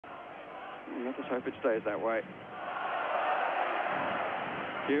Let us hope it stays that way.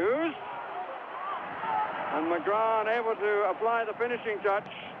 Hughes. And McGrath able to apply the finishing touch.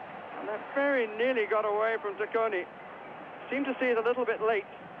 And that very nearly got away from Tacconi. Seemed to see it a little bit late.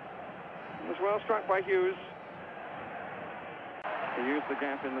 It was well struck by Hughes. He used the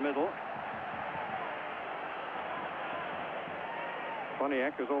gap in the middle.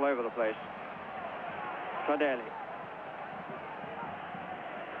 Boniek was all over the place. Tardelli.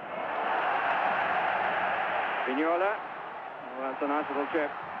 Vignola. Well, that's a nice little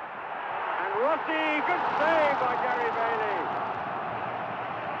chip. And Rossi, good save by Gary Bailey.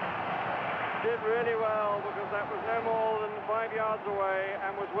 Did really well because that was no more than 5 yards away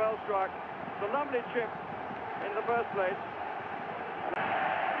and was well struck. It's a lovely chip in the first place.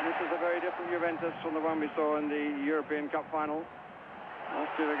 And this is a very different Juventus from the one we saw in the European Cup final.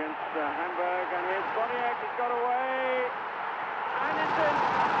 Last year against Hamburg, and here's Boniek, he's got away, and it's in.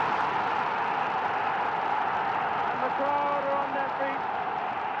 And the crowd are on their feet.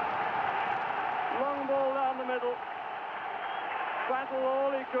 Long ball down the middle. Battle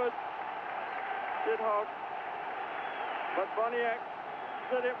all he could, did Hogg. But Boniek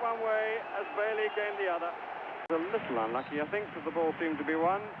slid it one way as Bailey came the other. A little unlucky, I think, because the ball seemed to be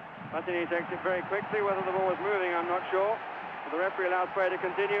won. Platini takes it very quickly. Whether the ball was moving, I'm not sure. The referee allows play to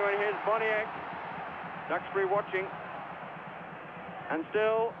continue, and here's Boniek. Duxbury watching. And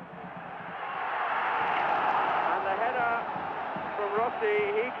still. And the header from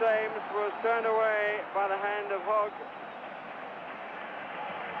Rossi, he claims, was turned away by the hand of Hogg.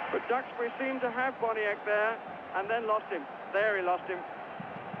 But Duxbury seemed to have Boniek there, and then lost him. There he lost him.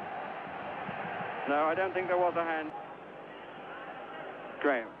 No, I don't think there was a hand.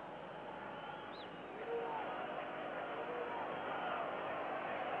 Graham.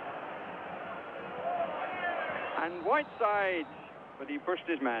 And Whiteside, but he pushed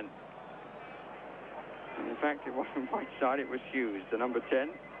his man. And in fact, it wasn't Whiteside, it was Hughes, the number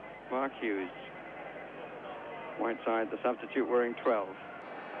 10, Mark Hughes. Whiteside, the substitute, wearing 12.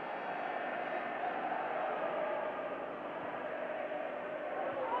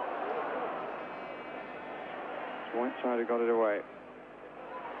 It's Whiteside who got it away.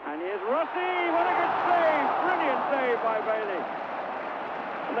 And here's Rossi, what a good save, brilliant save by Bailey.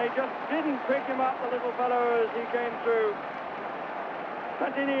 And they just didn't pick him up, the little fellow, as he came through.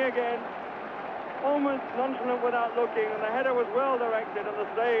 Platini again, almost nonchalant without looking, and the header was well directed, and the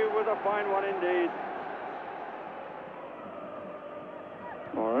save was a fine one indeed.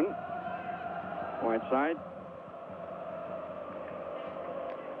 Moran, Whiteside.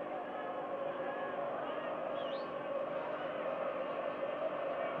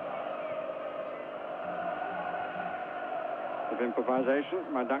 Of improvisation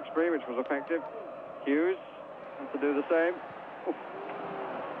by Duxbury, which was effective. Hughes has to do the same. Oof.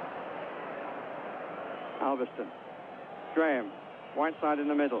 Alveston. Graham. Whiteside in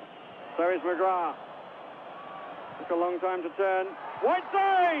the middle. So is McGrath. Took a long time to turn.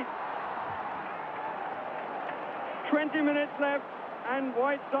 Whiteside! 20 minutes left, and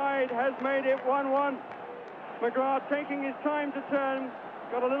Whiteside has made it 1-1. McGrath taking his time to turn.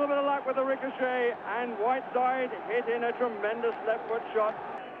 Got a little bit of luck with the ricochet, and Whiteside hit in a tremendous left-foot shot.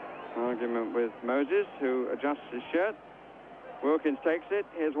 Argument with Moses, who adjusts his shirt. Wilkins takes it.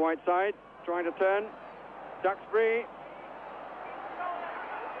 Here's Whiteside trying to turn. Duxbury.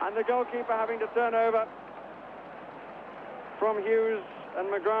 And the goalkeeper having to turn over from Hughes and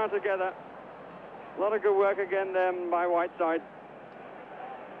McGrath together. A lot of good work again then by Whiteside.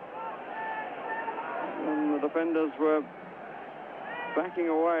 And the defenders were backing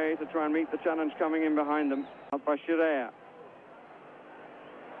away to try and meet the challenge coming in behind them. Up by Schirer.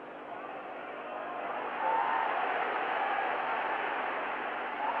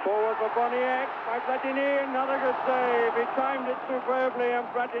 Forward for Boniek by Platini, another good save. He timed it superbly, and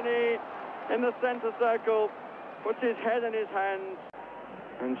Platini in the centre circle puts his head in his hands.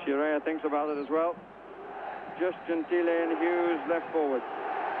 And Schirer thinks about it as well. Just Gentile and Hughes left forward.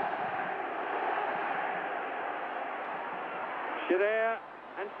 Schirer,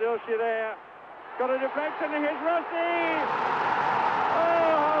 and still Schirer. Got a deflection, and here's Rossi!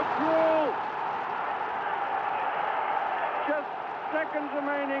 Oh, how cruel! Just seconds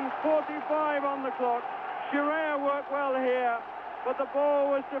remaining, 45 on the clock. Schirer worked well here, but the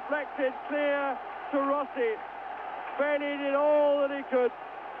ball was deflected clear to Rossi. Bailey did all that he could,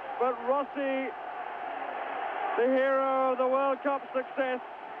 but Rossi, the hero of the World Cup success,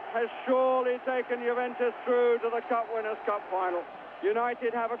 has surely taken Juventus through to the Cup Winners' Cup final.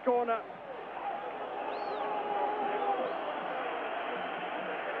 United have a corner.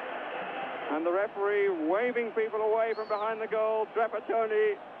 And the referee waving people away from behind the goal.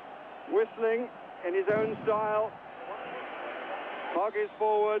 Trapattoni whistling in his own style. Hogg is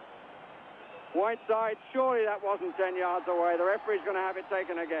forward. Whiteside, surely that wasn't 10 yards away. The referee's going to have it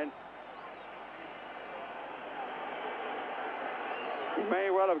taken again. He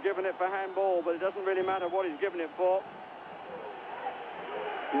may well have given it for handball, but it doesn't really matter what he's given it for.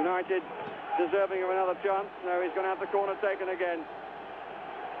 United deserving of another chance. No, he's going to have the corner taken again.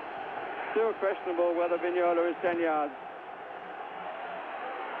 Still questionable whether Vignola is 10 yards.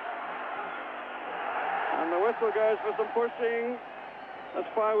 And the whistle goes for some pushing as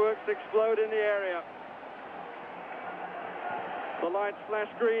fireworks explode in the area. The lights flash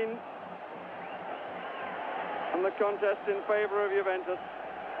green and the contest in favour of Juventus.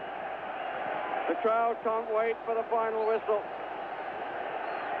 The crowd can't wait for the final whistle.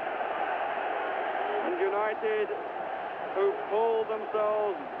 And United, who pulled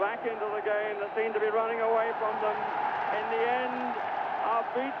themselves back into the game that seemed to be running away from them, in the end are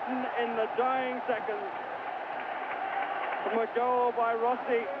beaten in the dying seconds. From a goal by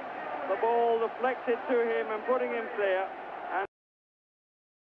Rossi, the ball deflected to him and putting him clear.